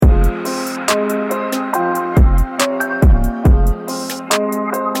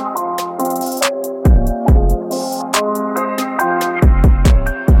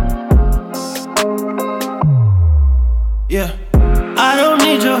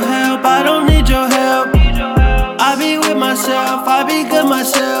I be good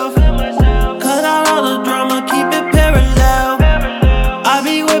myself. Cut out all the drama, keep it parallel. I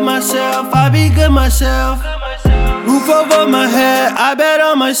be with myself, I be good myself. Roof over my head, I bet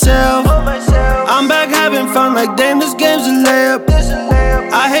on myself. I'm back having fun like damn, this game's a layup.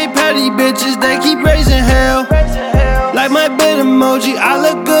 I hate petty bitches, they keep raising hell. Like my bid emoji, I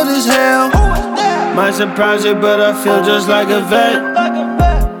look good as hell. Might surprise you, but I feel just like a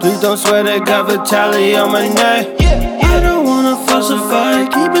vet. Please don't swear they got vitality on my neck. I don't wanna fuss a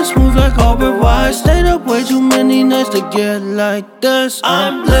fight, keep it smooth like Albert White. Stayed up way too many nights to get like this.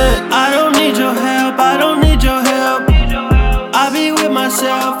 I'm lit, I don't need your help, I don't need your help. I be with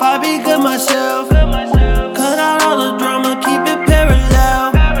myself, I be good myself. Cut out all the drama, keep it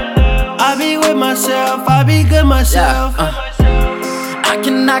parallel. I be with myself, I be good myself. I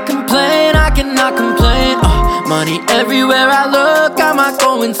cannot complain, I cannot complain. Money everywhere I look, I might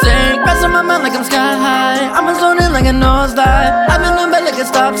go insane. Rest on my mind like I'm sky high, I'm zoning like a nosedive. I'm in the bed like a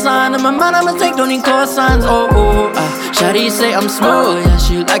stop sign, in my mind I'm a take, don't need cosigns. Shawty say I'm smooth, yeah,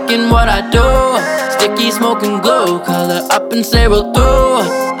 she liking what I do. Sticky smoke and glow, call her up and say we'll do.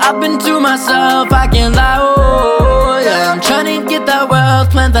 I've been to myself, I can't lie, yeah. I'm tryna get that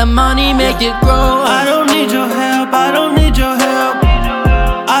wealth, plant that money, make it grow. I don't need your help, I don't need your help.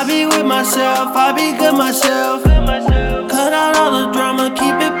 I be with myself, I be good myself. Cut out all the drama,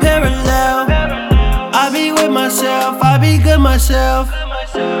 keep it parallel. I be with myself, I be good myself.